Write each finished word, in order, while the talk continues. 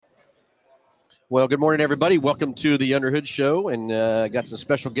Well, good morning, everybody. Welcome to the Underhood Show, and got some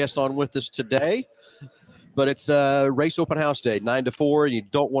special guests on with us today. But it's Race Open House Day, 9 to 4. You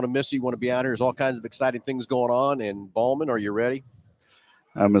don't want to miss it. You want to be out here. There's all kinds of exciting things going on. And Ballman, are you ready?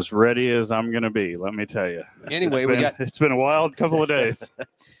 I'm as ready as I'm going to be, let me tell you. Anyway, it's been a wild couple of days.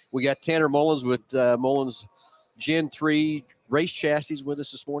 We got Tanner Mullins with Mullins Gen 3 race chassis with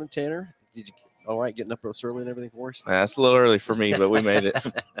us this morning. Tanner, did you all right getting up so early and everything for us? That's a little early for me, but we made it.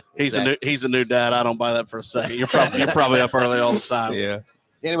 He's a new dad. I don't buy that for a second. You're probably up early all the time. Yeah.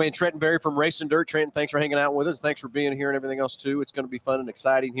 Anyway, Trenton Berry from Racing Dirt. Trenton, thanks for hanging out with us. Thanks for being here and everything else too. It's going to be fun and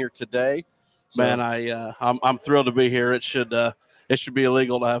exciting here today. So, Man, I'm thrilled to be here. It should be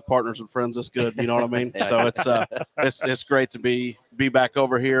illegal to have partners and friends this good. You know what I mean? So it's great to be back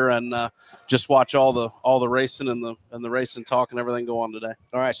over here and just watch all the racing and the racing talk and everything go on today.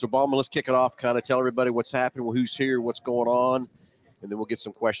 All right, so Ballman, let's kick it off. Kind of tell everybody what's happening, who's here, what's going on, and then we'll get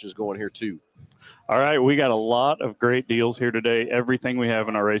some questions going here too. All right, we got a lot of great deals here today. Everything we have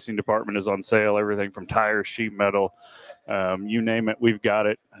in our racing department is on sale. Everything from tires, sheet metal, you name it, we've got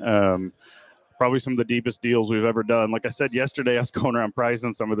it. Probably some of the deepest deals we've ever done. Like I said yesterday, I was going around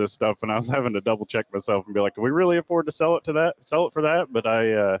pricing some of this stuff, and I was having to double check myself and be like, "Can we really afford to sell it for that?" But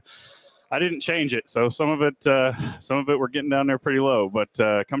I didn't change it, so some of it we're getting down there pretty low. But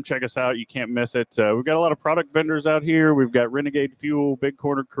come check us out; you can't miss it. We've got a lot of product vendors out here. We've got Renegade Fuel, Big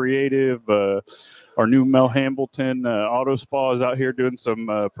Corner Creative, our new Mel Hambelton Auto Spa is out here doing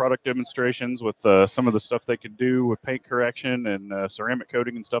some product demonstrations with some of the stuff they could do with paint correction and ceramic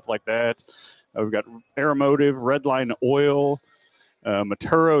coating and stuff like that. We've got Aeromotive, Redline Oil,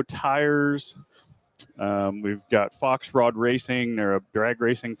 Maturo Tires. We've got Fox Rod Racing. They're a drag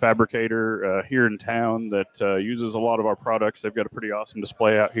racing fabricator here in town that uses a lot of our products. They've got a pretty awesome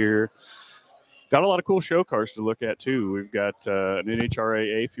display out here. Got a lot of cool show cars to look at, too. We've got an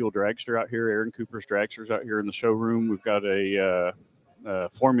NHRA A-Fuel dragster out here. Aaron Cooper's dragster's out here in the showroom. We've got a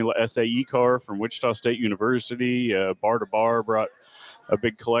Formula SAE car from Wichita State University. Bar to Bar brought a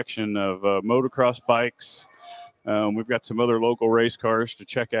big collection of motocross bikes. We've got some other local race cars to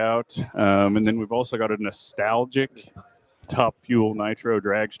check out. And then we've also got a nostalgic Top Fuel Nitro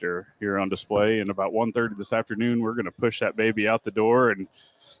dragster here on display. And about 1:30 this afternoon, we're going to push that baby out the door, and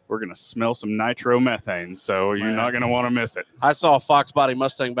we're going to smell some nitromethane. So you're not going to want to miss it. I saw a Fox Body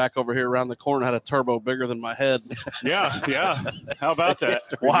Mustang back over here around the corner, had a turbo bigger than my head. Yeah. How about that?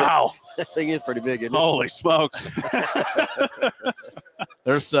 Wow. That thing is pretty big, isn't it? Holy smokes.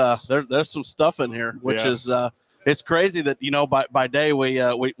 There's some stuff in here, which is it's crazy that, by day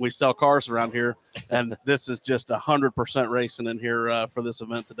we sell cars around here, and this is just 100% racing in here for this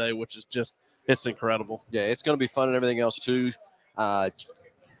event today, which is it's incredible. Yeah, it's going to be fun and everything else too.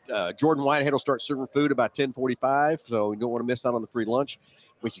 Jordan Whitehead will start serving food about 10:45, so you don't want to miss out on the free lunch.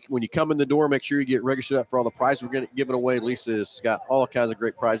 When you come in the door, make sure you get registered up for all the prizes we're going to give away. Lisa's got all kinds of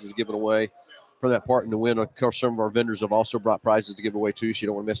great prizes given away for that part and to win. Of course, some of our vendors have also brought prizes to give away too, so you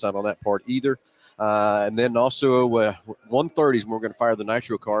don't want to miss out on that part either. And then also 1:30 is when we're going to fire the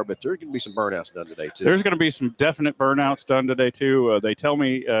nitro car, but there's going to be some burnouts done today too. There's going to be some definite burnouts done today too. They tell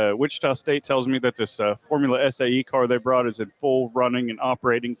me, Wichita State tells me that this Formula SAE car they brought is in full running and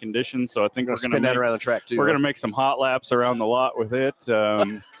operating condition. So I think we're going to spin that around the track too. We're going to make some hot laps around the lot with it.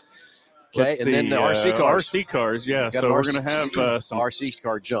 Okay, and then the RC cars. RC cars, yeah. So we're going to have some RC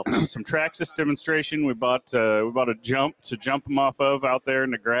car jump. Some Traxxas demonstration. We bought a jump to jump them off of out there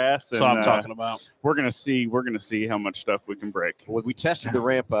in the grass. That's what I'm talking about. We're going to see how much stuff we can break. Well, we tested the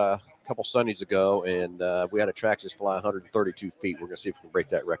ramp a couple Sundays ago, and we had a Traxxas fly 132 feet. We're going to see if we can break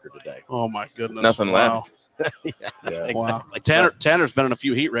that record today. Oh my goodness! Nothing left. Yeah, exactly. Wow. Tanner's been in a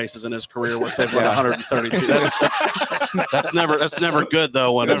few heat races in his career where they've run 132. That's never good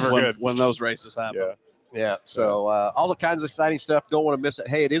though when those races happen. Yeah. So all the kinds of exciting stuff. Don't want to miss it.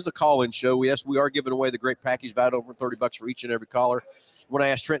 Hey, it is a call-in show. Yes, we are giving away the great package valued over $30 for each and every caller. When I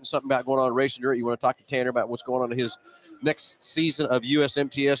asked Trenton something about going on in Racing Dirt, you want to talk to Tanner about what's going on in his next season of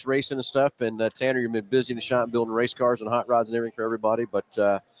USMTS racing and stuff. And Tanner, you've been busy in the shop building race cars and hot rods and everything for everybody.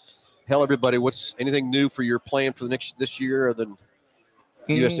 But tell everybody what's anything new for your plan for this year or the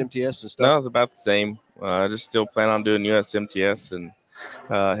USMTS and stuff. No, it's about the same. I just still plan on doing USMTS and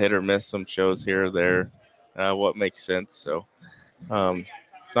hit or miss some shows here or there. What makes sense. So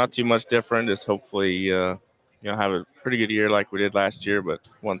not too much different. Just hopefully have a pretty good year like we did last year, but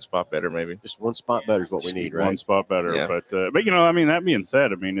one spot better maybe. Just one spot better is what we need, right? One spot better. Yeah. But I mean, that being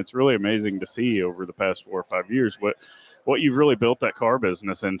said, I mean, it's really amazing to see over the past 4 or 5 years what you've really built that car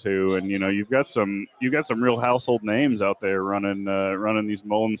business into, and you've got some real household names out there running these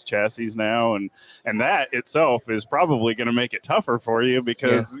Mullins chassis now, and that itself is probably going to make it tougher for you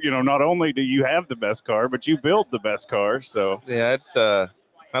because not only do you have the best car, but you build the best car. So yeah,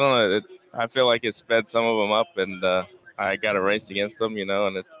 I don't know. I feel like it sped some of them up, and I got to race against them,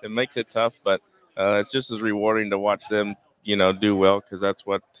 and it makes it tough, but it's just as rewarding to watch them, do well, because that's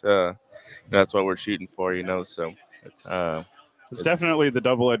what we're shooting for, So it's definitely the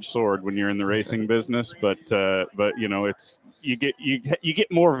double-edged sword when you're in the racing business, but it's you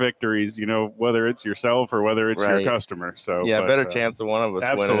get more victories, whether it's yourself or whether it's your customer. So yeah, better chance of one of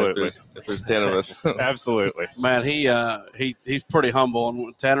us winning if there's 10 of us. Absolutely, man. He's pretty humble,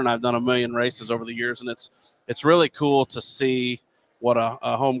 and Tanner and I've done a million races over the years, and it's really cool to see what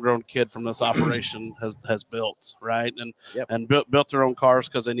a homegrown kid from this operation has built, right? And built their own cars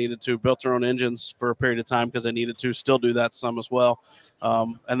because they needed to, built their own engines for a period of time because they needed to, still do that some as well.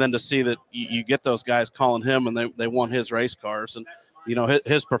 And then to see that you get those guys calling him and they want his race cars. And,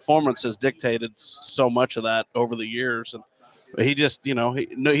 his performance has dictated so much of that over the years. And he just,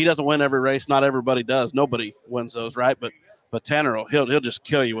 he doesn't win every race. Not everybody does. Nobody wins those, right? But Tanner, he'll just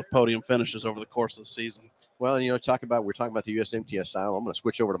kill you with podium finishes over the course of the season. Well, we're talking about the USMTS style. I'm going to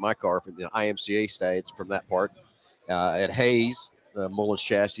switch over to my car for the IMCA stage from that part. At Hayes, Mullins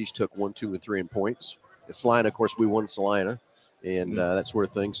chassis took 1, 2, and 3 in points. At Salina, of course, we won Salina and that sort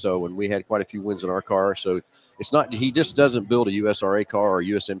of thing. So, and we had quite a few wins in our car. So it's not, he just doesn't build a USRA car or a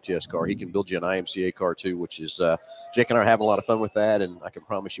USMTS car. He can build you an IMCA car too, which is, Jake and I are having a lot of fun with that. And I can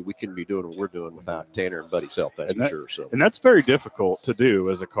promise you we couldn't be doing what we're doing without Tanner and Buddy's help. That's for sure. So, and that's very difficult to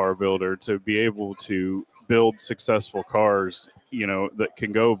do as a car builder, to be able to build successful cars, that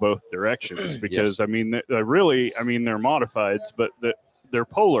can go both directions, because I mean, they're modifieds, but they're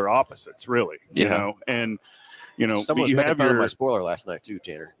polar opposites, really, and someone's making fun of my spoiler last night too,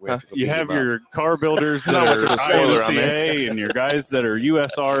 Tanner. You have your car builders that are IMCA and your guys that are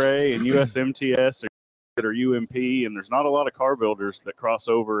USRA and USMTS that are UMP, and there's not a lot of car builders that cross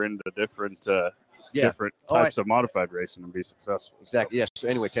over into different types of modified racing and be successful. Exactly. Yes. So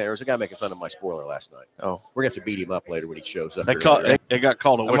anyway, Tanner, there's a guy making fun of my spoiler last night. Oh, we're gonna have to beat him up later when he shows up. They got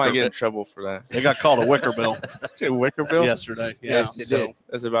called a I might get in trouble for that. They got called a wicker bill. Wicker bill yesterday. Yeah, yes, it did.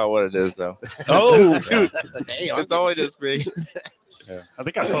 That's about what it is, though. Oh, dude, it's only this big. Yeah. I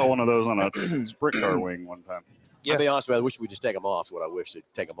think I saw one of those on a sprint car wing one time. Yeah. I'll be honest with you, I wish we'd just take them off. What I wish they'd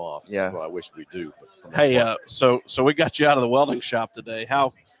take them off. Yeah. What I wish we'd do. But hey, so we got you out of the welding shop today.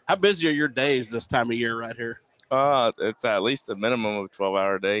 How busy are your days this time of year right here? It's at least a minimum of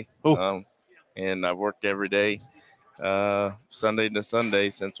 12-hour day. And I've worked every day, Sunday to Sunday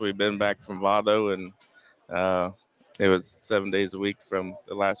since we've been back from Vado, and it was 7 days a week from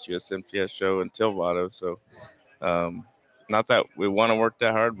the last USMTS show until Vado. So not that we want to work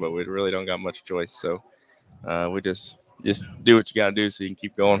that hard, but we really don't got much choice. So we just do what you got to do so you can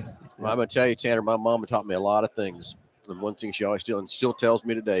keep going. Well, I'm going to tell you, Tanner, my mom taught me a lot of things. And one thing she always still tells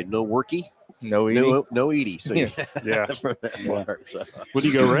me today, no worky. No eating. No eating. So yeah. From that part, so. When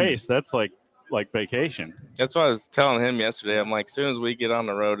you go race, that's like vacation. That's what I was telling him yesterday. I'm like, as soon as we get on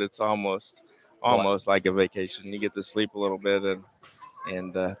the road, it's almost like a vacation. You get to sleep a little bit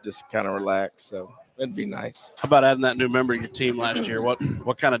and just kind of relax. So it'd be nice. How about adding that new member to your team last year?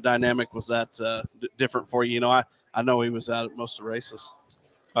 What kind of dynamic was that different for you? I know he was out at most of the races.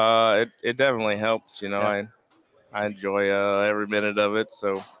 It definitely helps. I enjoy every minute of it.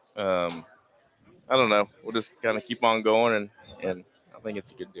 So. I don't know. We'll just kind of keep on going, and I think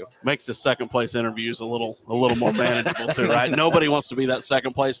it's a good deal. Makes the second place interviews a little more manageable too, right? Nobody wants to be that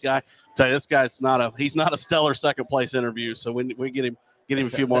second place guy. Tell you, this guy's he's not a stellar second place interview, so we get him a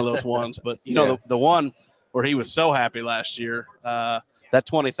few more of those ones. But the one where he was so happy last year, that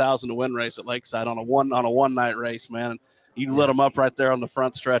 20,000 to win race at Lakeside on a one night race, man. You lit him up right there on the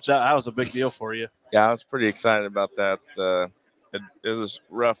front stretch. That was a big deal for you. Yeah, I was pretty excited about that. It was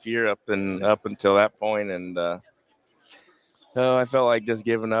a rough year up until that point, and I felt like just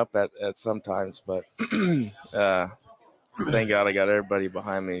giving up at sometimes. But thank God I got everybody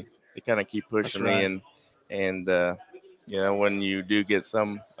behind me. They kind of keep pushing me, and when you do get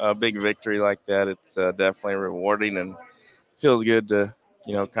some big victory like that, it's definitely rewarding and feels good to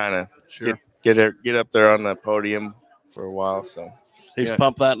kind of get up there on the podium for a while. So. He's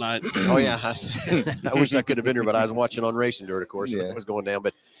pumped that night. Oh, yeah. I wish I could have been here, but I was watching on Racing Dirt, of course, and it was going down.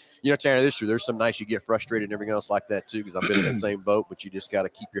 But, Tanner, this year, there's some nights you get frustrated and everything else like that, too, because I've been in the same boat, but you just got to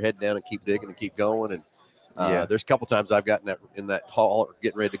keep your head down and keep digging and keep going. And There's a couple times I've gotten in that hall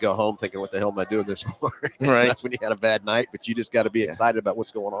getting ready to go home thinking, what the hell am I doing this for? Right. That's when you had a bad night, but you just got to be excited about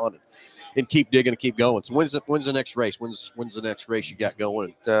what's going on and keep digging and keep going. So when's the next race? When's the next race you got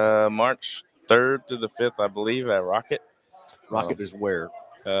going? March 3rd to the 5th, I believe, at Rocket. Rocket is where?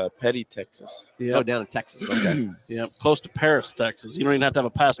 Petty, Texas. Yeah. Oh, down in Texas. Okay. Yeah, close to Paris, Texas. You don't even have to have a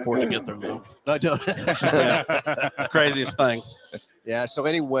passport to get there, though. I don't. Craziest thing. Yeah. So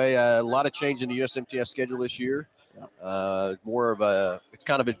anyway, a lot of change in the USMTS schedule this year. More of it's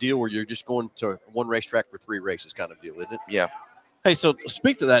kind of a deal where you're just going to one racetrack for 3 races kind of deal, isn't it? Yeah. Hey, so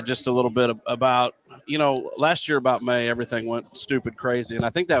speak to that just a little bit about, last year about May, everything went stupid crazy. And I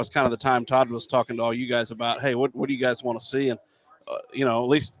think that was kind of the time Todd was talking to all you guys about, hey, what do you guys want to see? And, at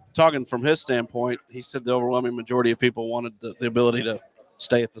least talking from his standpoint, he said the overwhelming majority of people wanted the ability to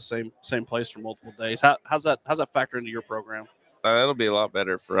stay at the same place for multiple days. How's that factor into your program? It'll be a lot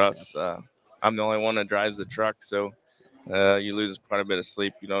better for us. I'm the only one that drives the truck, so you lose quite a bit of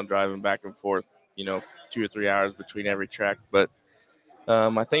sleep, driving back and forth, 2 or 3 hours between every track. But I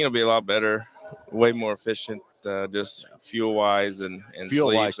think it'll be a lot better, way more efficient, just fuel-wise and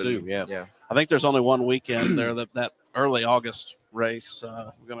Fuel-wise sleep too, yeah. I think there's only one weekend there that early August race.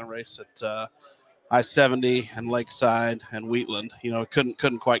 We're going to race at I-70 and Lakeside and Wheatland.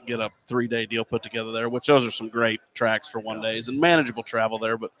 Couldn't quite get a 3-day deal put together there, which those are some great tracks for 1 days and manageable travel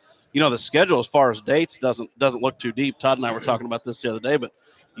there. But the schedule as far as dates doesn't look too deep. Todd and I were talking about this the other day, but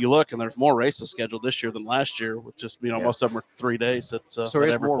you look and there's more races scheduled this year than last year, with just most of them are 3 days at so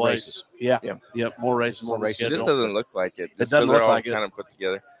there's every more place. Races. Yeah, more races. More on the races. It schedule. just doesn't look like it. It doesn't look like it. Kind of put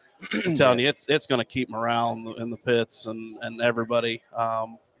together. I'm telling you, it's going to keep morale in the pits and everybody.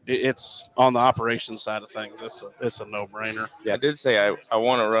 It's on the operations side of things. It's a no-brainer. Yeah, I did say I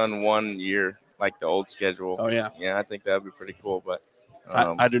want to run 1 year like the old schedule. Oh yeah, yeah, I think that'd be pretty cool. But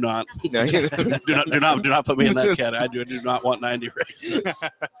I do not. No, you- do not put me in that category. I do not want 90 races.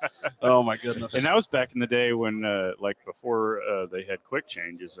 Oh my goodness. And that was back in the day when, before they had quick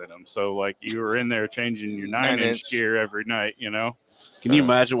changes in them. So, you were in there changing your 9-inch gear every night, Can you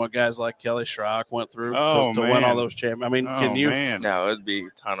imagine what guys like Kelly Schrock went through to win all those champions? I mean, can you? Man. no, it'd be a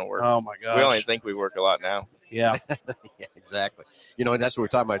ton of work. Oh my gosh. We only think we work a lot now. Yeah. Yeah, exactly. And that's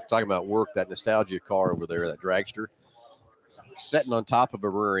what we're talking about work, that nostalgia car over there, that dragster, sitting on top of a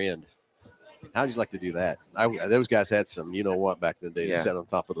rear end. How'd you like to do that? Those guys had some, back in the day, to sit on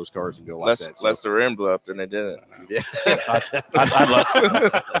top of those cars and go like that. So. Less the rim blew up than they did it. Yeah.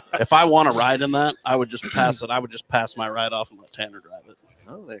 If I want to ride in that, I would just pass it. I would just pass my ride off and let Tanner drive it.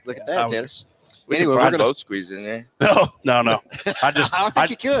 Oh, look at that, Tanner. We Anyway, could we're probably gonna both squeeze in there. No. I don't think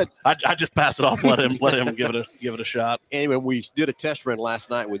you could. I just pass it off. Let him give it a shot. Anyway, we did a test run last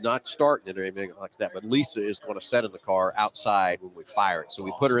night with not starting it or anything like that, but Lisa is going to set in the car outside when we fire it. So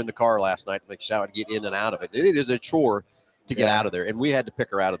we put her in the car last night to make sure I would get in and out of it. And it is a chore to get out of there. And we had to pick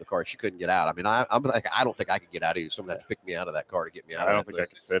her out of the car. She couldn't get out. I mean, I'm like, I don't think I could get out either. Someone had to pick me out of that car to get me out. I don't think I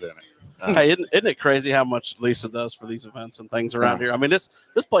could fit in it. Hey, isn't it crazy how much Lisa does for these events and things around here? I mean, this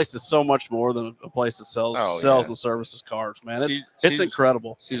place is so much more than a place that sells and services cars, man. It's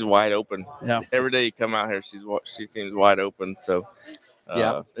incredible. She's wide open. Yeah. Every day you come out here, she seems wide open. So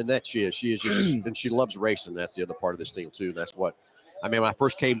yeah, and that she is just, and she loves racing. That's the other part of this thing too. That's what, I mean, when I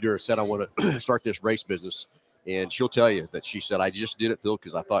first came to her and said I want to start this race business, and she'll tell you that she said, I just did it, Phil,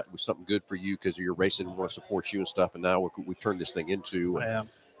 because I thought it was something good for you because you're racing and want to support you and stuff. And now we turned this thing into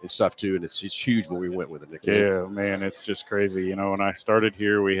and stuff too, and it's huge when we went with it, Nick. Yeah, man, it's just crazy. When I started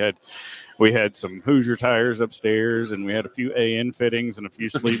here, we had some Hoosier tires upstairs, and we had a few AN fittings and a few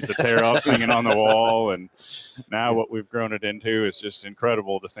sleeves of tear off hanging on the wall. And now what we've grown it into is just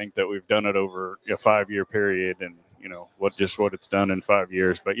incredible to think that we've done it over a 5-year period, and what it's done in 5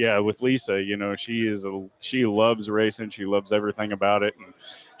 years. But yeah, with Lisa, she loves racing. She loves everything about it. And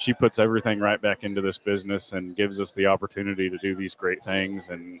she puts everything right back into this business and gives us the opportunity to do these great things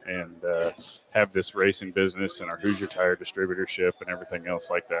and have this racing business and our Hoosier Tire distributorship and everything else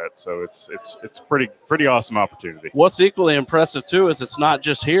like that. So it's pretty awesome opportunity. What's equally impressive too is it's not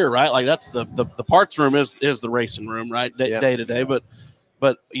just here, right? Like that's the parts room is the racing room, right? Day to day,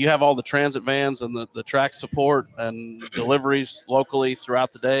 but you have all the transit vans and the track support and deliveries locally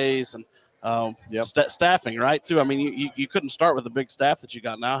throughout the days and staffing, right, too. I mean, you couldn't start with the big staff that you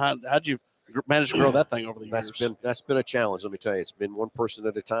got now. How'd you manage to grow that thing over the years? That's been a challenge, let me tell you. It's been one person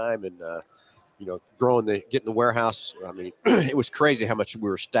at a time, and getting the warehouse. I mean, it was crazy how much we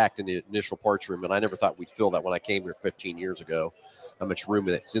were stacked in the initial parts room, and I never thought we'd fill that when I came here 15 years ago. How much room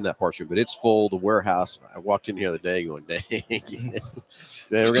that's in that parts room, but it's full. The warehouse. I walked in here the other day going, dang, we're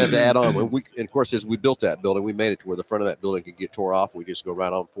going to have to add on. And of course, as we built that building, we made it to where the front of that building could get tore off. We just go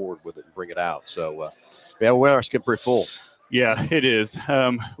right on forward with it and bring it out. So Yeah, we are getting pretty full. Yeah, it is.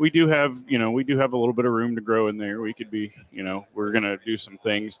 We do have a little bit of room to grow in there. We could be, we're going to do some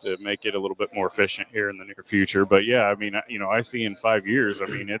things to make it a little bit more efficient here in the near future. But yeah, I mean, I see in 5 years, I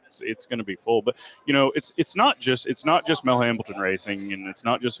mean, it's going to be full. But it's not just Mel Hambelton Racing, and it's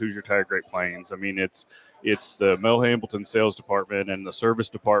not just Hoosier Tire Great Plains. I mean, it's the Mel Hambelton sales department and the service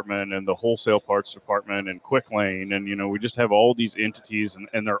department and the wholesale parts department and Quick Lane, and we just have all these entities,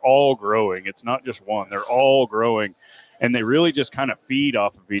 and they're all growing. It's not just one; they're all growing. And they really just kind of feed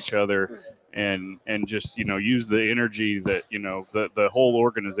off of each other and just, use the energy that, the whole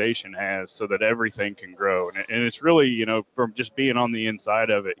organization has so that everything can grow. And it's really, from just being on the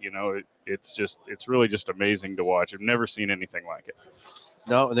inside of it, it's really just amazing to watch. I've never seen anything like it.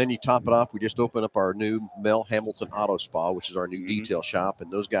 No, and then you top it off. We just opened up our new Mel Hambelton Auto Spa, which is our new detail shop.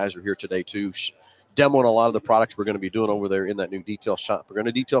 And those guys are here today, too, demoing a lot of the products we're going to be doing over there in that new detail shop. We're going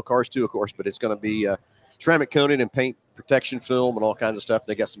to detail cars, too, of course, but it's going to be ceramic coating and paint protection film and all kinds of stuff. And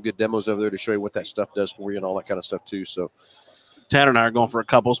they got some good demos over there to show you what that stuff does for you and all that kind of stuff, too. So Tanner and I are going for a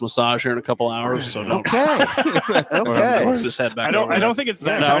couples massage here in a couple hours. So don't. Okay. We'll just head back. I don't think it's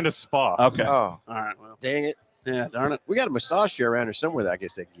that kind of spa. Okay. Oh, All right. Well, dang it. yeah, darn it. We got a massage chair around here somewhere that I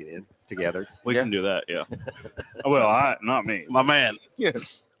guess they can get in together. We can do that, yeah. Well, not me. My man.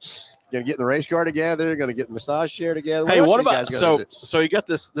 Yes. Going to get in the race car together. Going to get the massage chair together. Hey, else what you about guys gonna do? so you got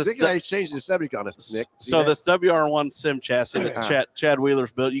this I think I changed the subject on us, Nick. So this WR1 sim chassis that Chad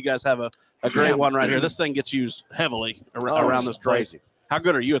Wheeler's built. You guys have a great one right here. This thing gets used heavily around this race. How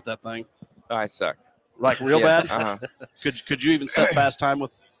good are you at that thing? I suck. Like real bad? Uh-huh. Could you even set fast time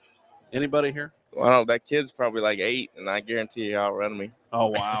with anybody here? Well, that kid's probably like 8, and I guarantee you outrun me. Oh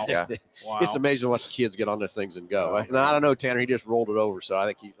wow! Yeah. Wow. It's amazing what the kids get on those things and go. And I don't know, Tanner. He just rolled it over, so I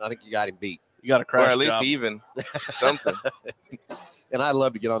think you got him beat. You got a crash Or at least job. even something. And I'd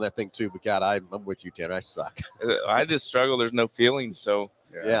love to get on that thing too, but God, I'm with you, Tanner. I suck. I just struggle. There's no feeling, so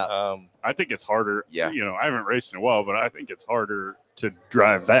Yeah. I think it's harder. Yeah. I haven't raced in a while, but I think it's harder to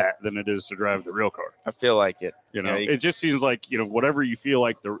drive that than it is to drive the real car. I feel like it. It just seems like, whatever you feel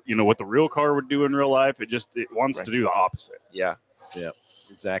like what the real car would do in real life, it wants to do the opposite. Yeah.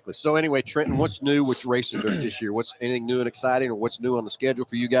 Exactly. So anyway, Trenton, what's new with your racing dirt this year? What's anything new and exciting, or what's new on the schedule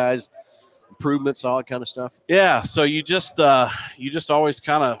for you guys? Improvements, all that kind of stuff. Yeah. So you just always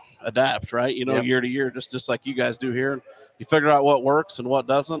kind of adapt, right? Year to year, just like you guys do here. You figure out what works and what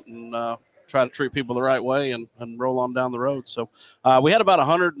doesn't, and try to treat people the right way and roll on down the road. So we had about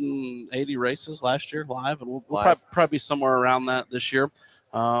 180 races last year live, and we'll probably be somewhere around that this year.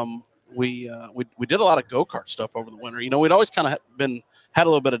 We did a lot of go-kart stuff over the winter. We'd always kind of had a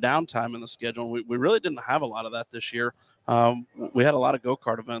little bit of downtime in the schedule. And we really didn't have a lot of that this year. We had a lot of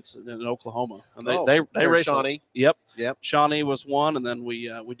go-kart events in Oklahoma, and they raced. Shawnee. Yep. Shawnee was one, and then we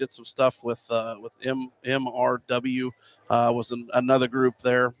did some stuff with MRW was another group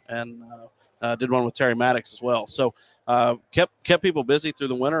there, and did one with Terry Maddox as well. So kept people busy through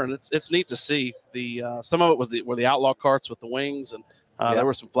the winter, and it's neat to see the some of it were the outlaw karts with the wings, and there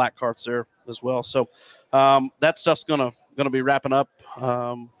were some flat karts there as well. So that stuff's gonna be wrapping up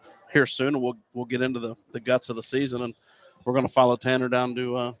here soon, and we'll get into the guts of the season, and we're gonna follow Tanner down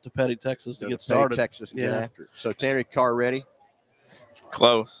to Petty, Texas to get started. Texas, get after it. So Tanner, car ready?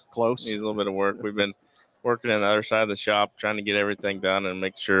 Close. Close. Needs a little bit of work. We've been working on the other side of the shop, trying to get everything done and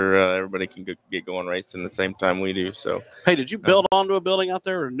make sure everybody can get going racing the same time we do. So, hey, did you build onto a building out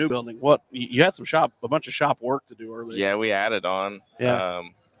there or a new building? What you had a bunch of shop work to do earlier. Yeah, we added on. Yeah.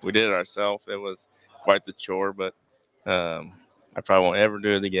 We did it ourselves. It was quite the chore, but I probably won't ever do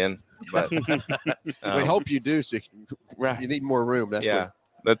it again. But we hope you do. So you need more room.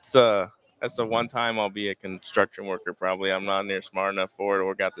 That's the one time I'll be a construction worker. Probably I'm not near smart enough for it,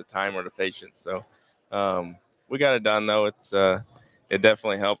 or got the time or the patience. So we got it done though. It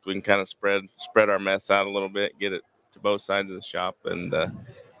definitely helped. We can kind of spread our mess out a little bit, get it to both sides of the shop, and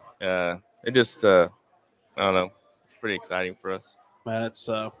it just I don't know. It's pretty exciting for us. Man,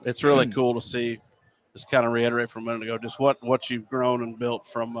 it's really cool to see. Just kind of reiterate from a minute ago, just what you've grown and built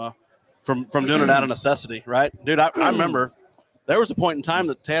from doing it out of necessity, right, dude? I remember there was a point in time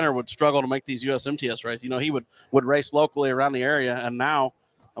that Tanner would struggle to make these USMTS races. He would race locally around the area, and now,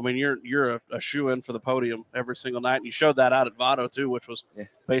 I mean, you're a shoe-in for the podium every single night. And you showed that out at Vado too, which was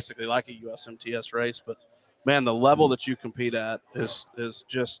basically like a USMTS race. But man, the level that you compete at is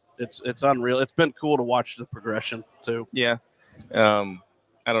just it's unreal. It's been cool to watch the progression too. Yeah, I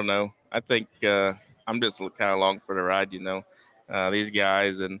don't know. I think I'm just kind of along for the ride. These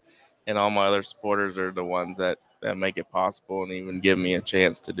guys and all my other supporters are the ones that make it possible and even give me a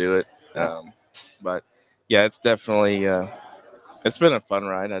chance to do it. But yeah, it's definitely it's been a fun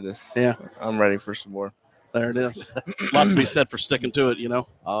ride. I'm ready for some more. There it is. A lot to be said for sticking to it, you know.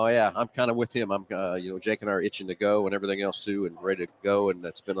 Oh yeah, I'm kind of with him. I'm, Jake and I are itching to go and everything else too, and ready to go. And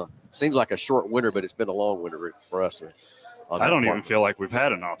that's been seems like a short winter, but it's been a long winter for us. I don't even feel like we've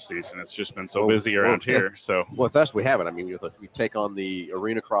had an off season. It's just been so busy around here. So with us, we haven't. I mean, we take on the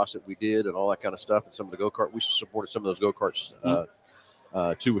arena cross that we did and all that kind of stuff, and some of the go-kart. We supported some of those go-karts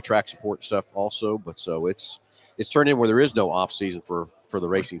too, with track support stuff also. But so it's turned in where there is no off season for the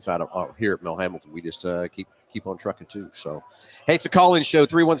racing side of here at Mel Hambelton. We just keep on trucking too. So, hey, it's a call-in show,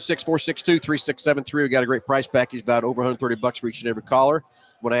 316-462-3673. We got a great price package, about over $130 for each and every caller.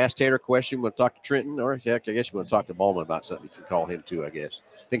 When I ask Tanner a question, you want to talk to Trenton, or heck, I guess you want to talk to Ballman about something, you can call him too, I guess.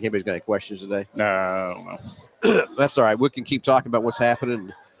 Think anybody's got any questions today? I don't know. That's all right. We can keep talking about what's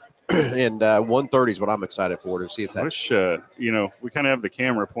happening. And 130 is what I'm excited for, to see if that's. We kind of have the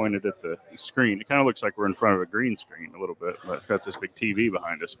camera pointed at the screen. It kind of looks like we're in front of a green screen a little bit, but got this big TV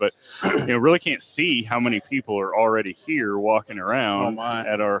behind us. But really can't see how many people are already here walking around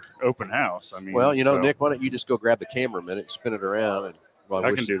at our open house. I mean, well, Nick, why don't you just go grab the camera a minute, spin it around, and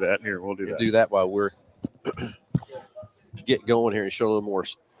I can do that. Here, we'll do that. Do that while we're getting going here and show a little more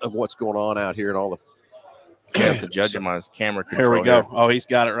of what's going on out here and all the. You have to judge him on his camera control. Here we go. Oh, he's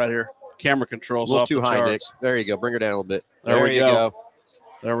got it right here. Camera controls a little off too the high, charts. Nick. There you go. Bring her down a little bit. There we go.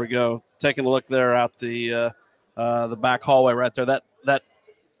 There we go. Taking a look there out the back hallway right there. That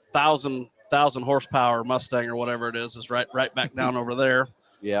 1,000 horsepower Mustang or whatever it is right back down over there.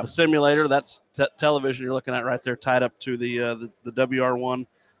 Yeah. The simulator, that's television you're looking at right there, tied up to the WR1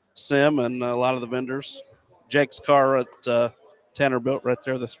 sim and a lot of the vendors. Jake's car at Tanner built right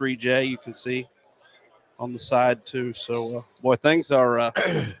there, the 3J you can see on the side too. So boy, things are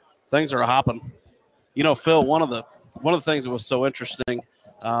hopping. Phil, one of the things that was so interesting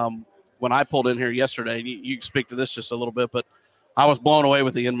when I pulled in here yesterday, and you can speak to this just a little bit, but I was blown away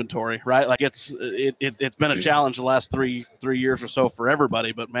with the inventory, right? Like it's been a challenge the last three years or so for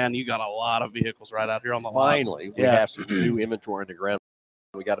everybody, but man, you got a lot of vehicles right out here on the line. Finally, we have some new inventory on the ground.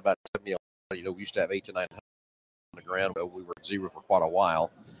 We got about 70. We used to have 800 to 900 on the ground. We were at zero for quite a while.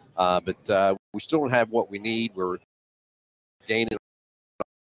 But we still don't have what we need. We're gaining.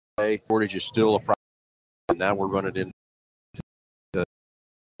 Shortage is still a problem. Now we're running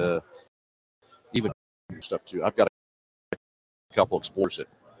into even stuff too. I've got a couple Explorers that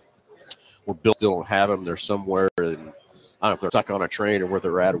were built, still don't have them. They're somewhere, and I don't know if they're stuck on a train or where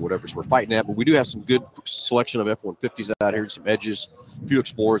they're at or whatever. So we're fighting that. But we do have some good selection of F-150s out here, some Edges, a few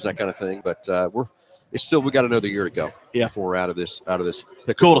Explorers, that kind of thing. But we got another year to go. Yeah, before we're out of this.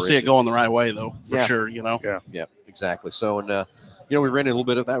 Cool to see it going the right way, though, for sure. Yeah, exactly. So, and we ran a little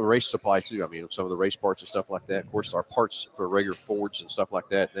bit of that race supply too. I mean, some of the race parts and stuff like that. Of course, our parts for regular Fords and stuff like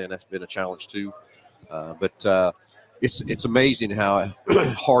that. Then that's been a challenge too. But it's amazing how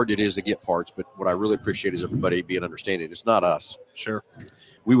hard it is to get parts. But what I really appreciate is everybody being understanding. It's not us. Sure.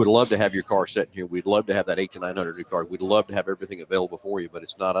 We would love to have your car set here. We'd love to have that 800 to 900 new car. We'd love to have everything available for you, but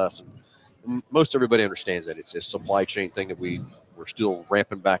it's not us. And most everybody understands that it's a supply chain thing that we're still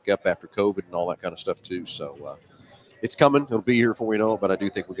ramping back up after COVID and all that kind of stuff too. So it's coming. It'll be here before we know it, but I do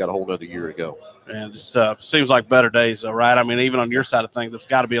think we've got a whole nother year to go. And it just seems like better days, though, right? I mean, even on your side of things, it's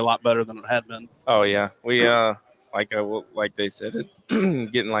got to be a lot better than it had been. Oh, yeah. We, like they said,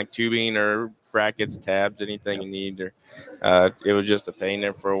 getting like tubing or brackets, tabs, anything you need. Or it was just a pain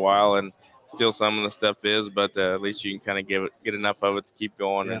there for a while, and still some of the stuff is, but at least you can kind of get enough of it to keep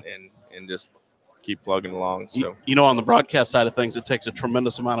going and just keep plugging along. So on the broadcast side of things, it takes a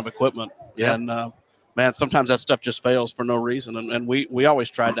tremendous amount of equipment. Yeah. And man, sometimes that stuff just fails for no reason. And we always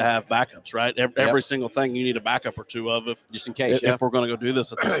tried to have backups, right? Every single thing you need a backup or two of, just in case if we're going to go do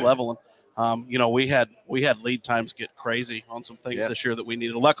this at this level. And we had lead times get crazy on some things this year that we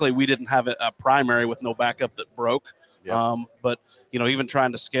needed. Luckily, we didn't have a primary with no backup that broke. But even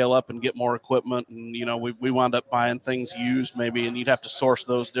trying to scale up and get more equipment, and we wound up buying things used maybe, and you'd have to source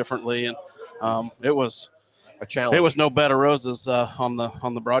those differently, and it was a challenge. It was no bed of roses on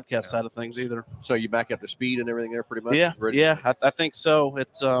the broadcast side of things either. So you back up to speed and everything there pretty much. I think so.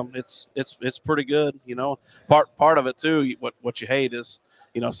 It's pretty good. Part of it too. What you hate is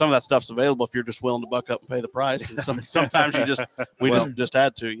some of that stuff's available if you're just willing to buck up and pay the price. And sometimes you just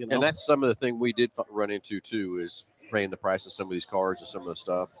had to. And that's some of the thing we did run into too, is paying the price of some of these cars and some of the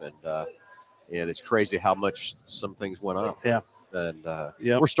stuff, and it's crazy how much some things went up. Yeah. And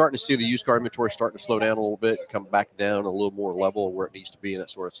we're starting to see the used car inventory starting to slow down a little bit, come back down a little more level where it needs to be and that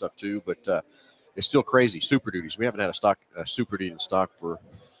sort of stuff too. But it's still crazy. Super Duties. We haven't had a Super Duty in stock for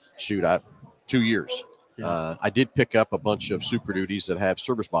 2 years. Yeah. I did pick up a bunch of Super Duties that have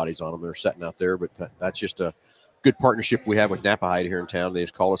service bodies on them. They're sitting out there, but that's just a good partnership we have with Napa Hide here in town. They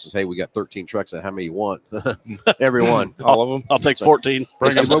just call us and say, hey, we got 13 trucks. How many you want? Every one. All of them. I'll take 14.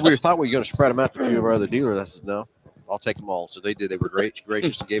 They said, well, we thought we were going to spread them out to a few of our other dealers. I said, no, I'll take them all. So they did. They were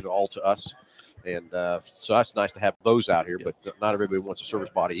gracious and gave it all to us. And so that's nice to have those out here, but not everybody wants a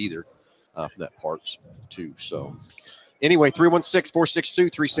service body either from that parts too. So anyway,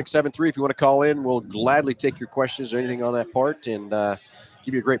 316-462-3673. If you want to call in, we'll gladly take your questions or anything on that part and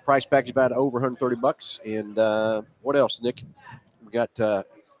give you a great price package about over $130. And what else, Nick? We got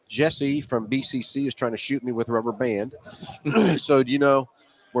Jesse from BCC is trying to shoot me with a rubber band. So do you know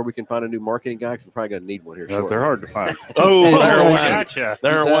where we can find a new marketing guy? Because we're probably going to need one here shortly. They're hard to find. Oh, there it does. went. Gotcha.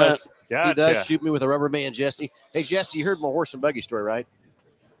 There it went. Gotcha. He does shoot me with a rubber band, Jesse. Hey, Jesse, you heard my horse and buggy story, right?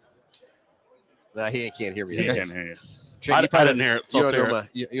 No, he can't hear me. He can't hear you. I didn't hear it. So You let's know, hear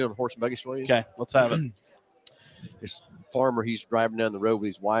it. you know the horse and buggy story? Okay, let's have it. This farmer, he's driving down the road with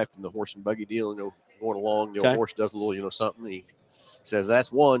his wife and the horse and buggy deal, and going along. The Okay. old horse does a little, something. He says,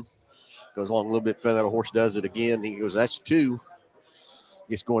 that's one. Goes along a little bit further. The horse does it again. He goes, that's two.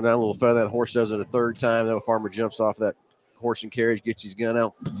 Gets going down a little further. That horse does it a third time. Then the farmer jumps off that horse and carriage, gets his gun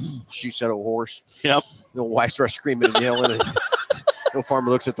out, shoots that old horse. Yep. The wife starts screaming and yelling. And the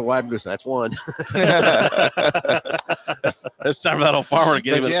farmer looks at the wife and goes, that's one. It's time for that old farmer to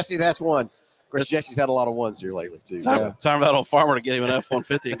get So him. Jesse, that's one. Of course, Jesse's had a lot of ones here lately, too. Time for that old farmer to get him an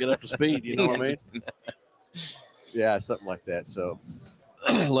F-150 and get up to speed. You know what I mean? Yeah, something like that. So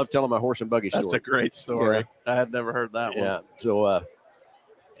I love telling my horse and buggy story. That's a great story. I had never heard that one. Yeah. So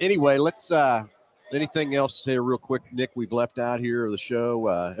anyway, let's anything else here real quick, Nick, we've left out here of the show.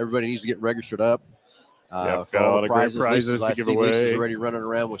 Everybody needs to get registered up. Yep, For got a all lot the of great prizes. prizes to give away. Lisa's already running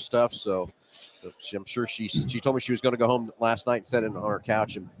around with stuff. So I'm sure she told me she was going to go home last night and sit in on her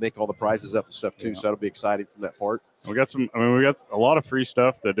couch and make all the prizes up and stuff too. Yeah. So that'll be exciting from that part. We got we got a lot of free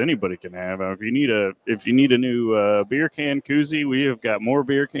stuff that anybody can have. If you need a new beer can koozie, we have got more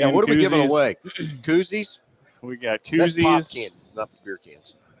beer can. Yeah, what are we giving koozies. away? Koozies? We got That's pop koozies. cans, not beer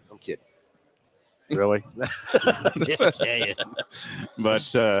cans. I'm kidding. Really? Just kidding.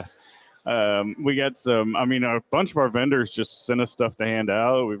 But we got some. I mean, a bunch of our vendors just sent us stuff to hand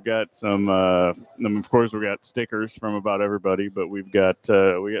out. We've got some. Of course, we got stickers from about everybody, but we got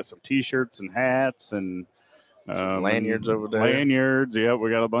some T-shirts and hats and Lanyards over there. Lanyards, yeah,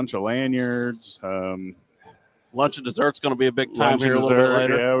 we got a bunch of lanyards. Lunch and dessert's going to be a big time Lunch here a and little bit dessert,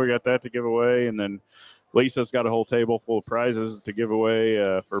 later. yeah, we got that to give away, and then Lisa's got a whole table full of prizes to give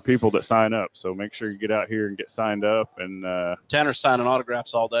away for people that sign up. So make sure you get out here and get signed up. And Tanner's signing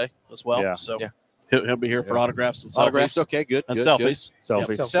autographs all day as well. Yeah. So Yeah. He'll be here for autographs and selfies. Autographs, okay, good. And good, selfies. selfies,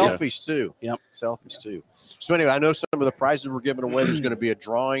 Good. yeah. Selfies too. Yep. Selfies too. So anyway, I know some of the prizes we're giving away. There's going to be a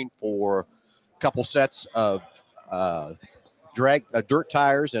drawing for a couple sets of dirt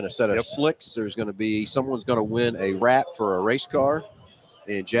tires and a set of slicks. There's going to be someone's going to win a wrap for a race car.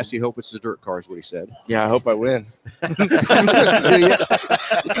 And Jesse hope it's the dirt car is what he said. Yeah, I hope I win.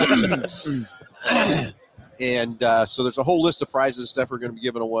 And so there's a whole list of prizes and stuff we're going to be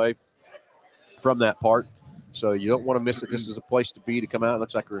giving away from that part. So you don't want to miss it. This is a place to be to come out. It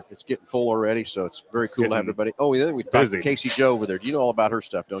looks like it's getting full already. So it's very cool to have everybody. Oh, and then we talked busy. to Casey Joe over there. Do you know all about her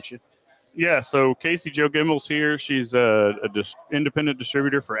stuff, don't you? Yeah, so Casey Jo Gimbel's here. She's a independent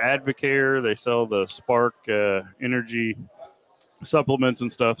distributor for Advocare. They sell the Spark energy supplements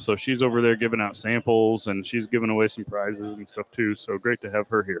and stuff. So she's over there giving out samples, and she's giving away some prizes and stuff too. So great to have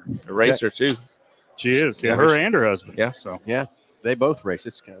her here. A racer too. She is, Yeah, her and her husband. Yeah. So Yeah, they both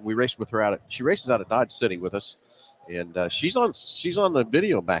race. We raced with her she races out of Dodge City with us, and she's on the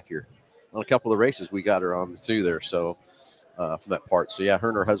video back here on a couple of races. We got her on too there. So from that part. So yeah, her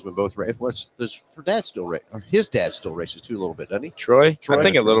and her husband both race. Does her dad still race? Or his dad still races too a little bit, doesn't he? Troy? I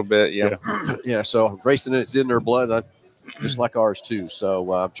think a little bit. Yeah. Yeah. So racing it's in their blood, just like ours too.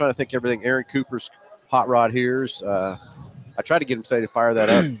 So I'm trying to think everything. Aaron Cooper's hot rod here's. I tried to get him to say to fire that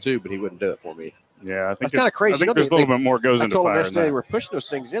up too, but he wouldn't do it for me. yeah, I think That's kind of crazy. I think there's a little bit more goes I into told him fire. yesterday than we're pushing those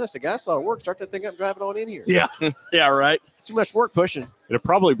things in. I said, guys, a lot of work. Start that thing up and drive it on in here. Yeah. Yeah, right. It's too much work pushing. that. It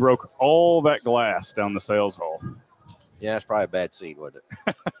probably broke all that glass down the sales hall. Yeah, it's probably a bad scene, wasn't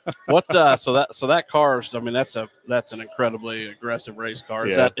it? What so that car's, I mean, that's an incredibly aggressive race car.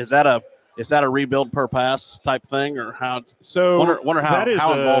 Is Yeah. that a rebuild per pass type thing, or how? So Wonder how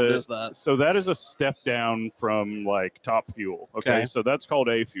involved is that? So that is a step down from like top fuel. Okay. Okay. So that's called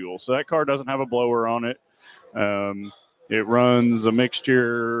A fuel. So that car doesn't have a blower on it. It runs a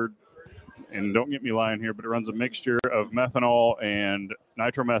mixture, and don't get me lying here, but it runs a mixture of methanol and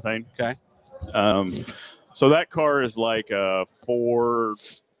nitromethane. Okay. So that car is like a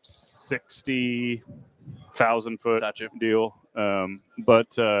 460,000 foot Gotcha. deal.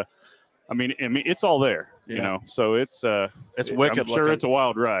 But I mean, it's all there, you know. So it's wicked. I'm sure it's a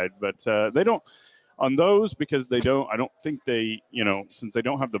wild ride, but they don't on those because they don't. I don't think they, since they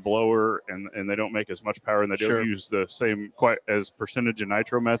don't have the blower and they don't make as much power and they don't use the same quite as percentage of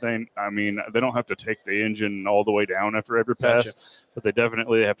nitromethane. I mean, they don't have to take the engine all the way down after every pass, but they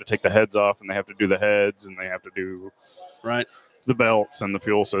definitely have to take the heads off and they have to do the heads and they have to do the belts and the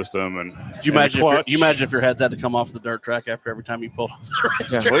fuel system. And could you imagine if your heads had to come off the dirt track after every time you pulled off the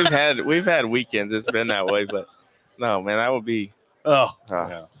racetrack? Yeah, we've had weekends it's been that way, but no, man, that would be yeah.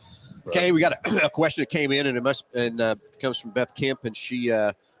 Okay, we got a question that came in, and it comes from Beth Kemp, and she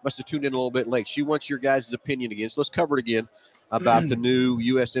must have tuned in a little bit late. She wants your guys' opinion again, so let's cover it again about the new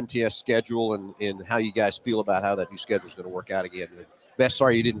USMTS schedule and how you guys feel about how that new schedule is going to work out again. Beth,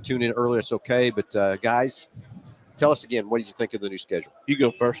 sorry you didn't tune in earlier. It's okay, but guys, tell us again, what did you think of the new schedule? You go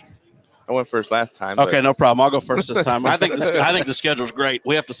first. I went first last time. Okay, no problem. I'll go first this time. I think the schedule's great.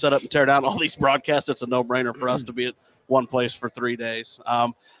 We have to set up and tear down all these broadcasts. It's a no-brainer for us to be at one place for 3 days.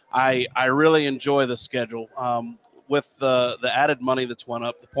 I really enjoy the schedule. With the added money that's went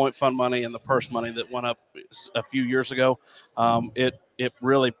up, the point fund money and the purse money that went up a few years ago, it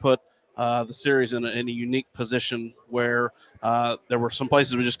really put the series in a unique position where there were some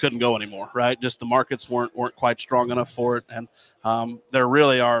places we just couldn't go anymore, right? Just the markets weren't quite strong enough for it, and there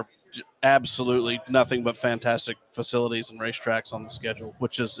really are absolutely nothing but fantastic facilities and racetracks on the schedule,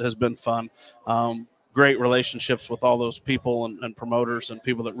 which has been fun. Great relationships with all those people and promoters and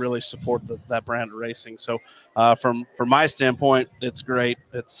people that really support that brand of racing. So from my standpoint, it's great.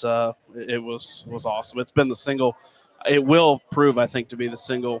 It was awesome. It's been it will prove, I think, to be the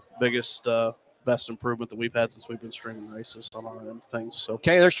single biggest best improvement that we've had since we've been streaming races on our end things. So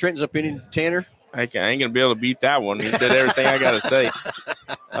okay, there's Trenton's opinion. Tanner? I ain't gonna be able to beat that one. He said everything I gotta say.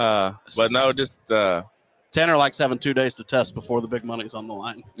 But no, just Tanner likes having 2 days to test before the big money's on the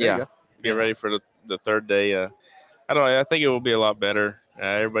line. Yeah, get ready for the third day. I don't know. I think it will be a lot better.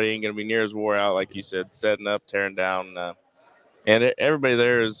 Everybody ain't gonna be near as wore out, like you said, setting up, tearing down, and everybody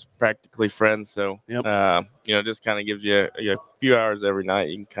there is practically friends. So just kind of gives you a few hours every night.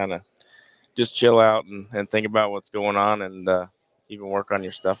 You can kind of just chill out and think about what's going on and even work on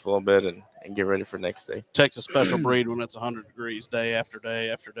your stuff a little bit and get ready for next day. Takes a special breed when it's 100 degrees day after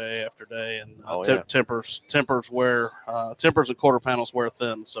day after day after day, and tempers and quarter panels wear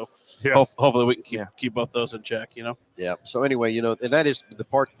thin. So hopefully we can keep both those in check. Yeah. So anyway, and that is the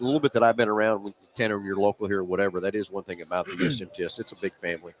part a little bit that I've been around with Tanner, you're local here or whatever. That is one thing about the USMTS. It's a big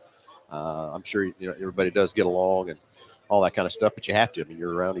family. I'm sure everybody does get along and all that kind of stuff, but you have to. I mean,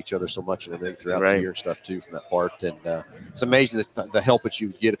 you're around each other so much and then throughout the year and stuff too from that part. And it's amazing the help that you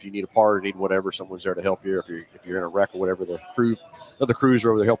get if you need a part or need whatever. Someone's there to help you. If you're in a wreck or whatever, the other crews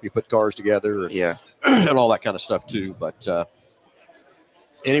are over there to help you put cars together. And all that kind of stuff too. But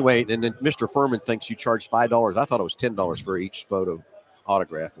anyway, and then Mr. Furman thinks you charge $5. I thought it was $10 for each photo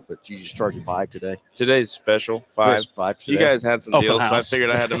autograph, but you just charge $5 today. Today's special $5. $5 today. You guys had some deals, so I house. figured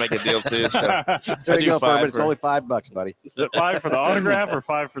I had to make a deal too. So there you go, Furman. It's only $5, buddy. Is it $5 for the autograph or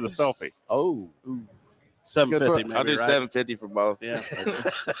 $5 for the selfie? Oh, $750. Maybe, I'll do $750 for both. Yeah,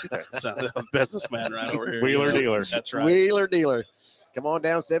 so businessman right over here. Wheeler dealer. That's right. Wheeler dealer. Come on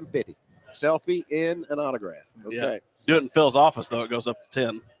down, $750. Selfie in an autograph. Okay. Yeah. Do it in Phil's office though. It goes up to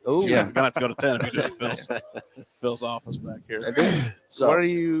 10. Oh, Yeah, gonna have to go to 10 if you do it in Phil's office back here. So, what are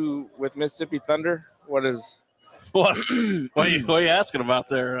you with Mississippi Thunder? What are you asking about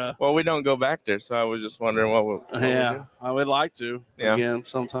there? Well, we don't go back there, so I was just wondering what I would like to again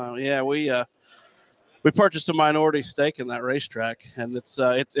sometime. Yeah, we purchased a minority stake in that racetrack, and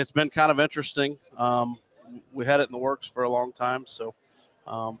it's been kind of interesting. We had it in the works for a long time, so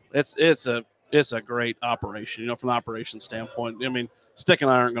it's a great operation. From the operation standpoint, I mean, Stick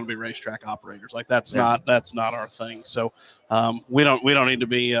and I aren't going to be racetrack operators. Like that's not our thing. So we don't need to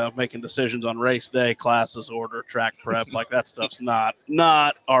be making decisions on race day, classes, order, track prep. Like that stuff's not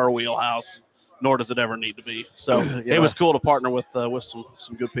our wheelhouse, nor does it ever need to be. So it was cool to partner with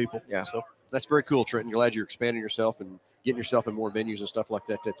some good people. Yeah. So that's very cool, Trenton. You're glad you're expanding yourself and getting yourself in more venues and stuff like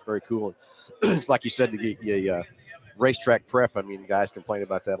that. That's very cool. And it's like you said, to get you racetrack prep. I mean, guys complain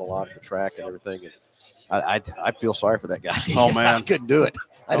about that a lot at the track and everything. And I feel sorry for that guy. Oh man, I couldn't do it.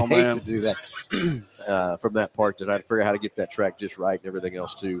 I'd hate to do that from that part. That I'd figure out how to get that track just right and everything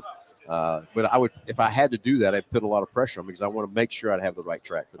else too. But I would, if I had to do that, I'd put a lot of pressure on me because I want to make sure I'd have the right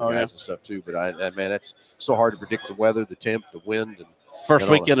track for the guys and stuff too. But man, that's so hard to predict the weather, the temp, the wind, and first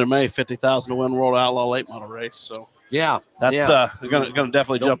weekend in May, 50,000 to win World Outlaw late model race. So that's gonna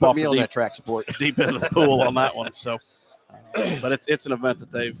definitely Don't jump put off me the on that track support deep into the pool on that one. So, but it's an event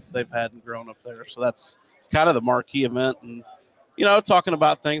that they've had and grown up there. So that's kind of the marquee event. And talking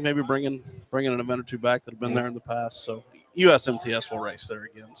about things, maybe bringing an event or two back that have been there in the past. So USMTS will race there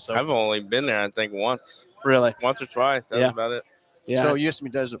again. So I've only been there, I think, once really, or twice. That's about it. yeah. So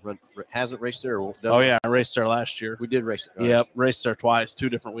USMTS hasn't raced there. Or doesn't? Oh yeah, I raced there last year. We did race there. Yep, raced there twice, 2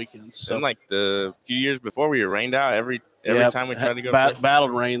 different weekends. So And like the few years before, we were rained out every time we tried to go.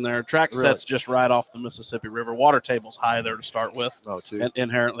 Battled rain there. Track Really? set's just right off the Mississippi River. Water table's high there to start with. Oh, too. And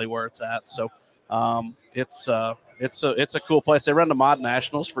inherently where it's at. So it's a cool place. They run the Mod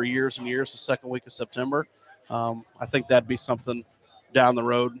Nationals for years and years. The second week of September. I think that'd be something down the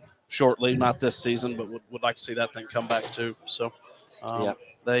road shortly. Not this season, but would like to see that thing come back too. So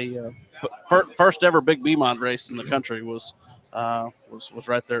they first ever big B-Mod race in the country was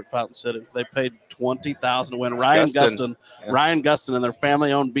right there at Fountain City. They paid $20,000 to win. Ryan Gustin and their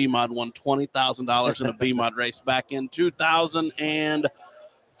family-owned B-Mod won $20,000 in a B-Mod race back in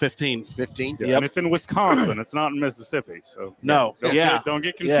 2015. 15. Yeah, and it's in Wisconsin. It's not in Mississippi. So No. don't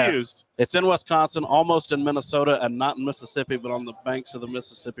get confused. It's in Wisconsin, almost in Minnesota, and not in Mississippi, but on the banks of the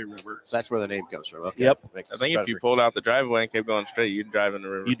Mississippi River. So that's where the name comes from. Okay. Yep. I think if you pulled out the driveway and kept going straight, you'd drive in the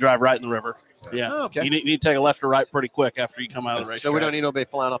river. You drive right in the river. Yeah. Oh, okay. You need to take a left or right pretty quick after you come out of the race. So we don't need nobody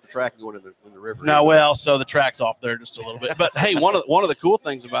flying off the track and going in the river. No, well, so the track's off there just a little bit. But hey, one of the cool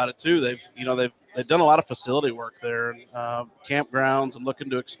things about it too, they've done a lot of facility work there, and campgrounds, and looking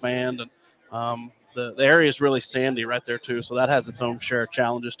to expand, and the area is really sandy right there too, so that has its own share of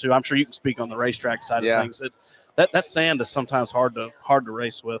challenges too. I'm sure you can speak on the racetrack side of things. That sand is sometimes hard to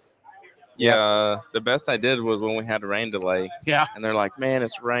race with. Yeah, the best I did was when we had a rain delay. Yeah. And they're like, man,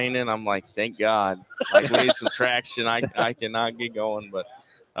 it's raining. I'm like, thank God. Like, we need some traction. I cannot get going. But,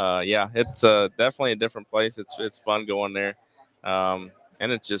 it's definitely a different place. It's fun going there. And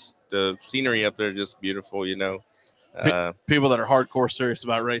it's just the scenery up there is just beautiful, People that are hardcore serious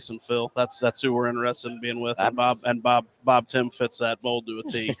about racing, Phil. That's who we're interested in being with. And Bob Tim fits that mold to a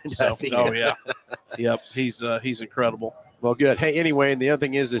T. So, yep, he's incredible. Well, good. Hey, anyway, and the other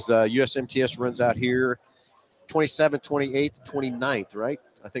thing is USMTS runs out here 27th, 28th, 29th, right?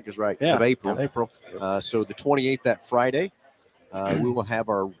 I think is right. Yeah, of April. So the 28th, that Friday, we will have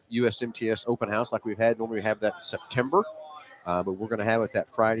our USMTS open house like we've had. Normally we have that in September, but we're going to have it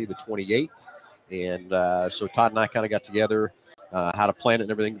that Friday, the 28th. And so Todd and I kind of got together how to plan it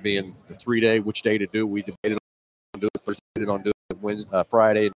and everything, being the 3-day, which day to do. We debated on doing it Thursday, debated on doing it Wednesday,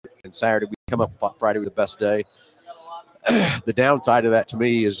 Friday, and Saturday. We come up with Friday was the best day. The downside of that to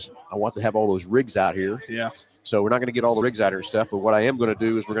me is I want to have all those rigs out here. Yeah. So we're not going to get all the rigs out here and stuff, but what I am going to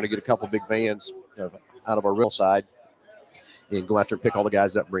do is we're going to get a couple of big vans out of our real side and go out there and pick all the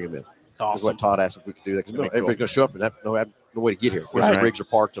guys up and bring them in. Awesome. That's what Todd asked if we could do that, because everybody's going to show up and have no way to get here. Right. The rigs are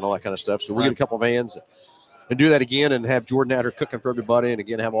parked and all that kind of stuff. So we'll get a couple of vans and do that again and have Jordan out here cooking for everybody, and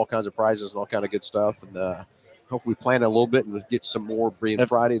again have all kinds of prizes and all kind of good stuff. And hopefully we plan a little bit and get some more being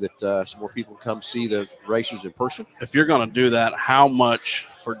Friday that some more people come see the racers in person. If you're going to do that, how much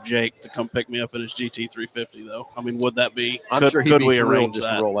for Jake to come pick me up in his GT350 though? I mean, would that be? I'm sure he'd be thrilled just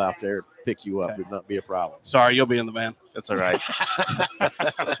to roll out there and pick you up. It would not be a problem. Sorry, you'll be in the van. That's all right.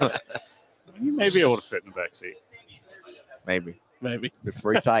 You may be able to fit in the back seat. Maybe. It's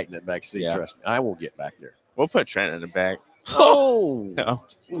very tight in that back seat. Yeah. Trust me. I won't get back there. We'll put Trent in the back. Oh, No.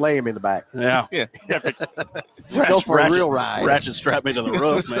 lay him in the back. Yeah. Yeah. Go for a real ride. Ratchet strap me to the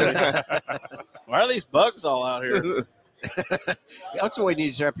roof, man. Why are these bugs all out here? That's the way he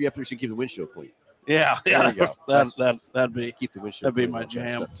needs to strap you up there so you can keep the windshield clean. Yeah. There you go. That'd be Keep the windshield That'd be clean. my all that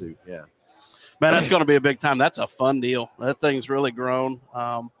jam. Stuff too. Yeah. Man, that's going to be a big time. That's a fun deal. That thing's really grown.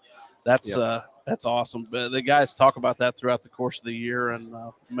 That's awesome. But the guys talk about that throughout the course of the year, and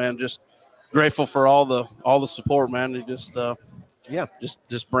man, just grateful for all the support, man. You just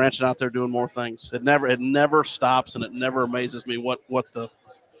branching out there doing more things. It never stops, and it never amazes me what the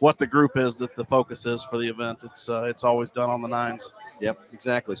group is that the focus is for the event. It's always done on the nines. Yep,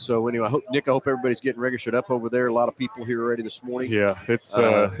 exactly. So anyway, I hope everybody's getting registered up over there. A lot of people here already this morning. Yeah, it's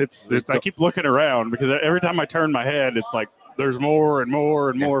I keep looking around because every time I turn my head, it's like there's more and more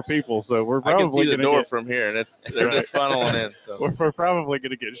and more people. So we're probably I can see the door get, from here, and they're just funneling in. So we're probably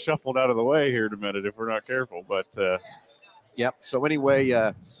going to get shuffled out of the way here in a minute if we're not careful. But yep. So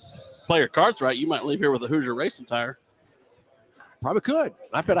anyway, Play your cards right. You might leave here with a Hoosier racing tire. probably could.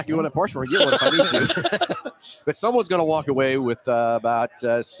 I bet I could go in that parts store and get one if I need to. But someone's going to walk away with about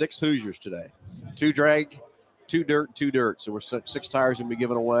 6 Hoosiers today. 2 drag, 2 dirt, 2 dirt. So we're 6 tires going to be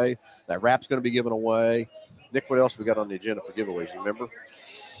given away. That wrap's going to be given away. Nick, what else we got on the agenda for giveaways? You remember?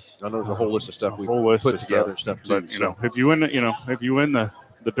 I know there's a whole list of stuff we put together and stuff too. But if you win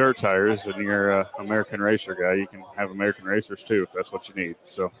the dirt tires and you're an American Racer guy, you can have American Racers too if that's what you need.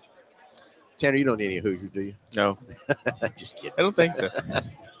 So Tanner, you don't need any Hoosiers, do you? No, Just kidding. I don't think so.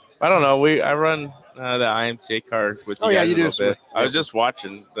 I don't know. I run the IMCA car with you Oh, yeah, guys you a do. little bit. Yeah. I was just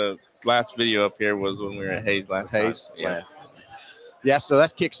watching the last video up here was when we were at Hayes last time. Yeah. Yeah, so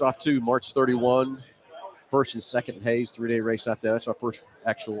that kicks off too, March 31, first and second in Hayes, 3-day race out there. That's our first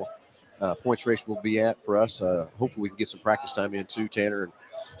actual points race we'll be at for us. Hopefully we can get some practice time in too, Tanner, and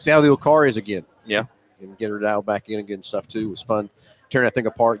see how the old car is again. Yeah. And get her dialed back in again and stuff too. It was fun tearing that thing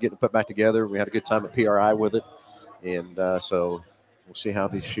apart, getting it put back together. We had a good time at PRI with it. And so we'll see how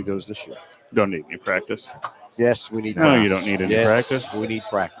she goes this year. Don't need any practice. Yes, we need No, practice. you don't need any Yes, practice. we need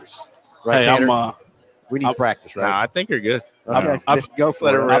practice. Right, Hey, Tanner? We need practice, No, right? I think you're good. Okay, let's go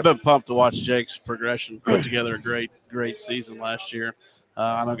for it. I've been pumped to watch Jake's progression. Put together a great season last year.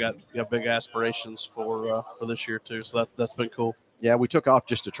 I know got big aspirations for this year too. So that's been cool. Yeah, we took off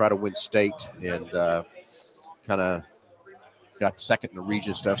just to try to win state and kind of got second in the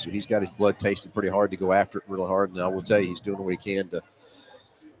region stuff. So he's got his blood tasted pretty hard to go after it really hard. And I will tell you, he's doing what he can to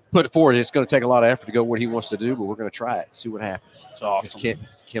put it forward. It's going to take a lot of effort to go what he wants to do, but we're going to try it, see what happens. It's awesome.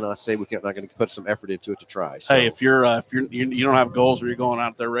 Cannot say we're not going to put some effort into it to try. So, Hey, if you don't have goals where you're going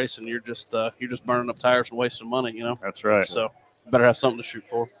out there racing, you're just burning up tires and wasting money. That's right. So better have something to shoot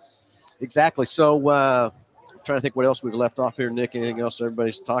for. exactly. So I'm trying to think what else we've left off here, Nick. Anything else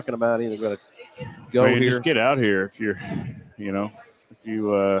everybody's talking about? Either going to go I mean, here. just get out here if you're, if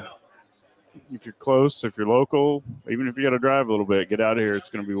you're close, if you're local, even if you got to drive a little bit, get out of here. It's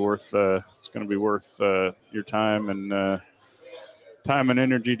going to be worth. Your time and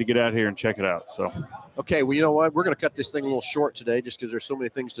energy to get out here and check it out. So, Okay, well, you know what? We're going to cut this thing a little short today just because there's so many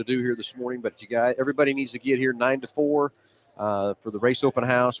things to do here this morning. But everybody needs to get here 9 to 4 for the race open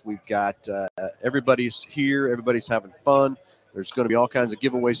house. We've got everybody's here. Everybody's having fun. There's going to be all kinds of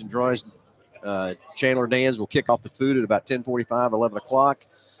giveaways and drawings. Chandler Dan's will kick off the food at about 10:45, 11 o'clock.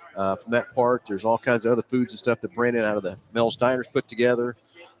 From that part, there's all kinds of other foods and stuff that Brandon out of the Mel's Diners put together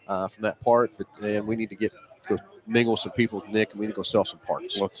from that part. But then we need to go mingle with some people, Nick, and we need to go sell some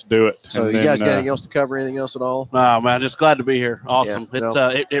parts. let's do it. So And you guys then, got anything else to cover? Anything else at all? No, man, just glad to be here. Awesome.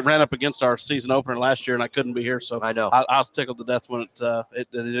 Yeah, It ran up against our season opener last year, and I couldn't be here, so I know. I was tickled to death when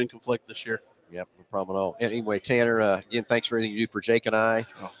it didn't conflict this year. Yep, no problem at all. Anyway, Tanner, again, thanks for everything you do for Jake and I.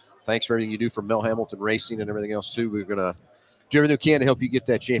 Thanks for everything you do for Mel Hambelton Racing and everything else, too. We're going to do everything we can to help you get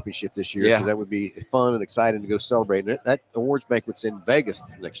that championship this year. Yeah. Because that would be fun and exciting to go celebrate. And that awards banquet's in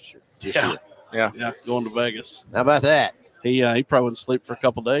Vegas next year. This year. Yeah, going to Vegas. How about that? He probably wouldn't sleep for a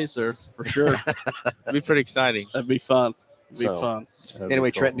couple days there for sure. It'd be pretty exciting. That'd be fun. So,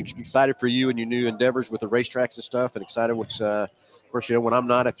 Anyway, Trenton, excited for you and your new endeavors with the racetracks and stuff, and excited of course, when I'm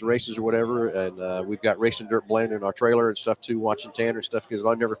not at the races or whatever, and we've got Racing Dirt Blender in our trailer and stuff too, watching Tanner and stuff, because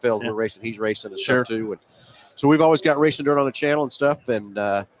I never failed. We're racing, he's racing and stuff too. And so we've always got Racing Dirt on the channel and stuff, and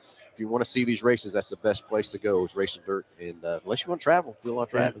if you want to see these races, that's the best place to go is Racing Dirt. And unless you want to travel, do a lot of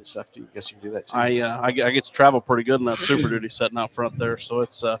traveling and stuff too. I guess you can do that too. I get to travel pretty good in that Super Duty setting out front there, so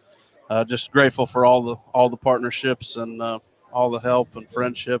it's just grateful for all the partnerships and all the help and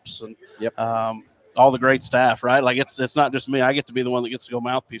friendships and all the great staff, right? Like it's not just me. I get to be the one that gets to go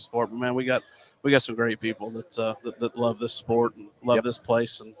mouthpiece for it. But man, we got some great people that love this sport and love this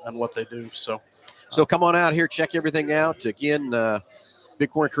place and what they do. So come on out here, check everything out. Again, Big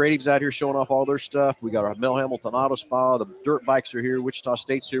Corner Creatives out here showing off all their stuff. We got our Mel Hambelton Auto Spa. The dirt bikes are here. Wichita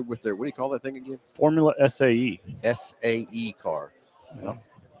State's here with their, what do you call that thing again? Formula SAE. SAE car. Well,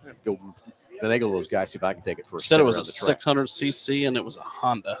 go finagle those guys, see if I can take it for a said it was a spin around the track. 600cc and it was a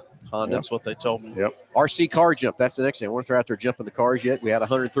Honda. That's what they told me. Yep. RC car jump. That's the next thing. I wonder if they're out there jumping the cars yet. We had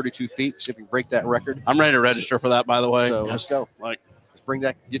 132 feet. See if we can break that record. I'm ready to register for that, by the way. So let's go. Let's bring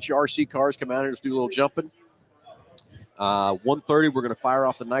that. Get your RC cars. Come out here. Let's do a little jumping. 1:30. We're going to fire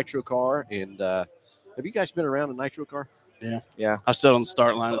off the nitro car. And have you guys been around a nitro car? Yeah. I stood on the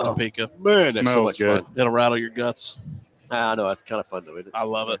start line at Topeka. Man, that's so much good. fun. It'll rattle your guts. I know that's kind of fun though, isn't it? I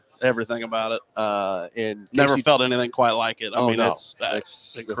love it. Everything about it. And Never Casey, felt anything quite like it. I mean, no. it's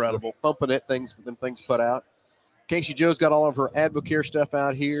incredible. The thumping it things put out. Casey Joe's got all of her Advocare stuff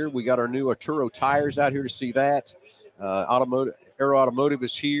out here. We got our new Arturo tires out here to see that. Aero Automotive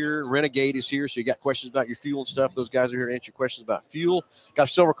is here. Renegade is here. So you got questions about your fuel and stuff. Those guys are here to answer your questions about fuel. Got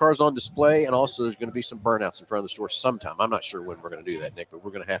silver cars on display, and also there's going to be some burnouts in front of the store sometime. I'm not sure when we're going to do that, Nick, but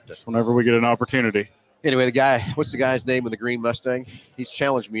we're going to have to. Whenever we get an opportunity. Anyway, what's the guy's name with the green Mustang? He's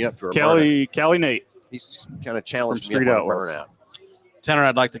challenged me up for a Callie Nate. He's kind of challenged From me up Street on a Outlaws. burnout. Tanner,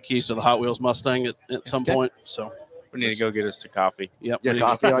 I'd like the keys to the Hot Wheels Mustang at some point. So We need to go get us a coffee. Yep. Yeah, we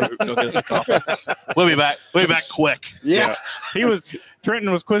coffee. Go get us a coffee. We'll be back. We'll be back quick. Yeah.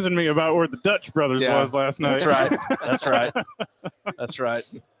 Trenton was quizzing me about where the Dutch Brothers Yeah. was last night. That's right. That's right.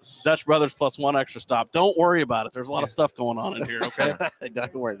 Dutch Brothers plus one extra stop. Don't worry about it. There's a lot of stuff going on in here. Okay.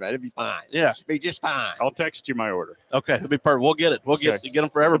 Don't worry about it. It'll be fine. Yeah. It'll be just fine. I'll text you my order. Okay. It'll be perfect. We'll get it. We'll get them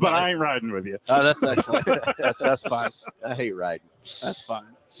for But everybody. I ain't riding with you. That's excellent. That's fine. I hate riding. That's fine.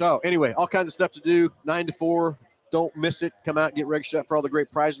 So anyway, all kinds of stuff to do. 9 to 4. Don't miss it. Come out, get registered up for all the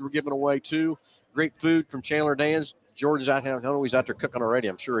great prizes we're giving away too. Great food from Chandler Dan's. Jordan's out there. I don't know he's out there cooking already.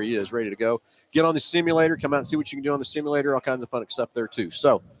 I'm sure he is ready to go. Get on the simulator. Come out and see what you can do on the simulator. All kinds of fun stuff there too.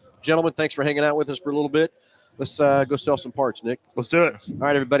 So, gentlemen, thanks for hanging out with us for a little bit. Let's go sell some parts, Nick. Let's do it. All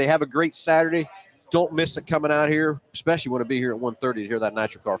right, everybody. Have a great Saturday. Don't miss it coming out here, especially when to be here at 1:30 to hear that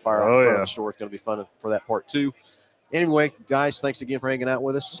nitro car fire out in front of the store. It's going to be fun for that part too. Anyway, guys, thanks again for hanging out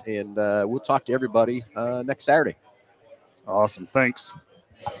with us, and we'll talk to everybody next Saturday. Awesome. Thanks.